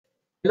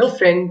Hello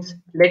friends,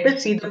 let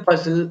us see the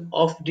puzzle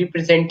of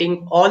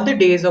representing all the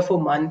days of a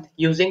month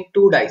using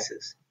two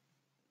dices.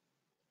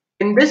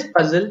 In this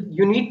puzzle,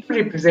 you need to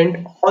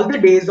represent all the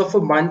days of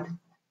a month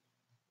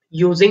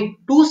using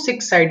two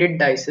six-sided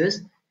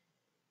dices.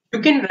 You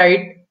can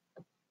write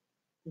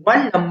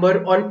one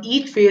number on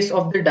each face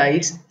of the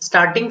dice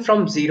starting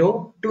from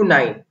 0 to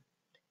 9,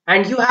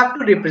 and you have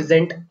to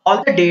represent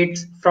all the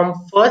dates from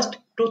 1st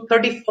to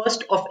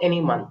 31st of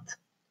any month.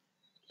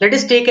 Let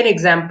us take an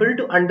example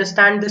to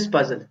understand this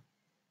puzzle.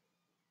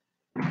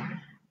 To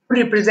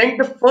represent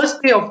the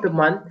first day of the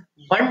month,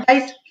 one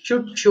dice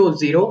should show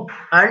 0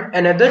 and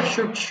another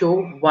should show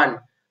 1.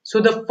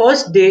 So the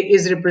first day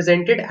is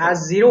represented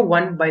as 0,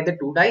 1 by the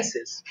two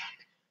dices.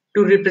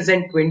 To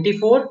represent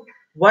 24,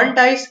 one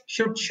dice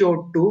should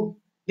show 2,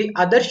 the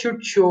other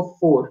should show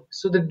 4.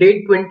 So the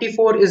date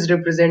 24 is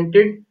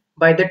represented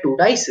by the two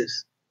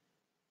dices.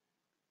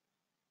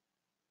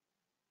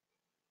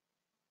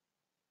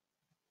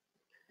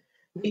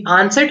 The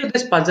answer to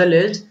this puzzle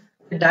is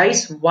the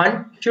dice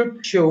 1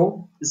 should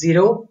show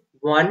 0,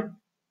 1,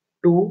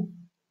 2,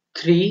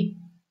 3,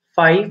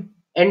 5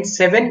 and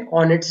 7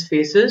 on its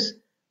faces,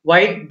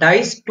 while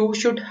dice 2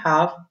 should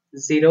have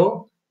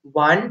 0,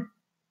 1,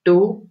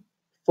 2,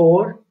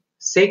 4,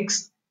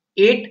 6,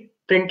 8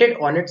 printed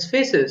on its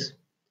faces.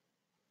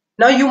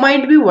 Now you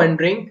might be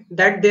wondering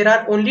that there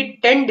are only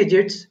 10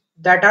 digits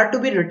that are to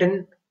be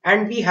written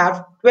and we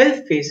have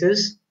 12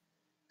 faces.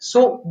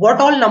 So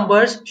what all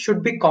numbers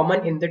should be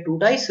common in the two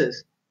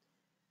dices?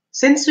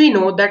 Since we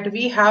know that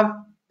we have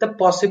the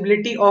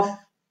possibility of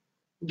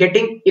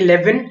getting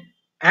 11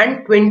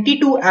 and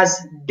 22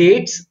 as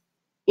dates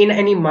in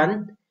any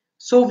month,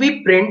 so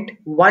we print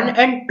 1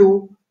 and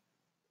 2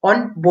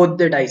 on both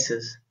the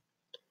dices.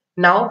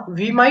 Now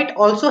we might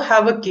also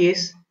have a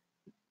case.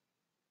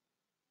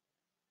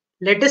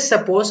 Let us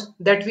suppose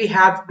that we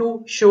have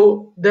to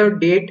show the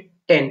date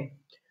 10.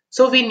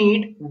 So we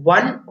need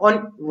 1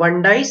 on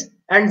one dice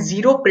and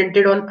 0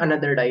 printed on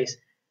another dice.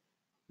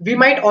 We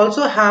might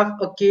also have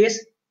a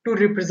case to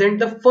represent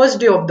the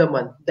first day of the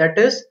month, that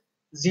is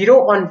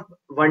 0 on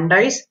one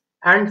dice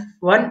and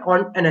 1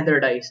 on another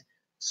dice.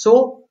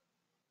 So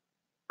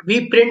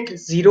we print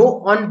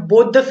 0 on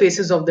both the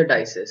faces of the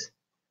dices.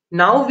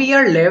 Now we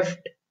are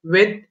left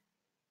with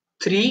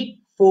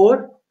 3,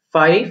 4,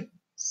 5,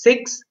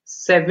 6,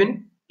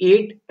 7,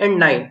 8 and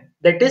 9.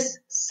 That is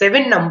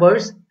 7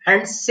 numbers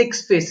and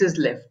 6 faces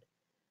left.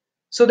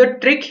 So the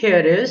trick here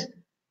is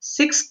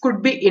 6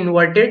 could be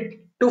inverted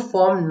to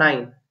form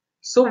 9.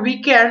 So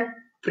we can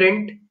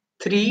print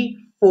 3,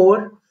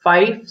 4,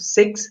 5,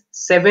 6,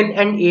 7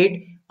 and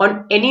 8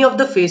 on any of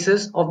the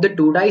faces of the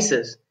two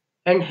dices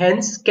and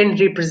hence can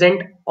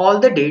represent all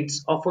the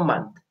dates of a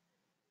month.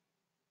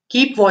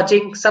 Keep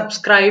watching,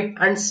 subscribe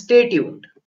and stay tuned.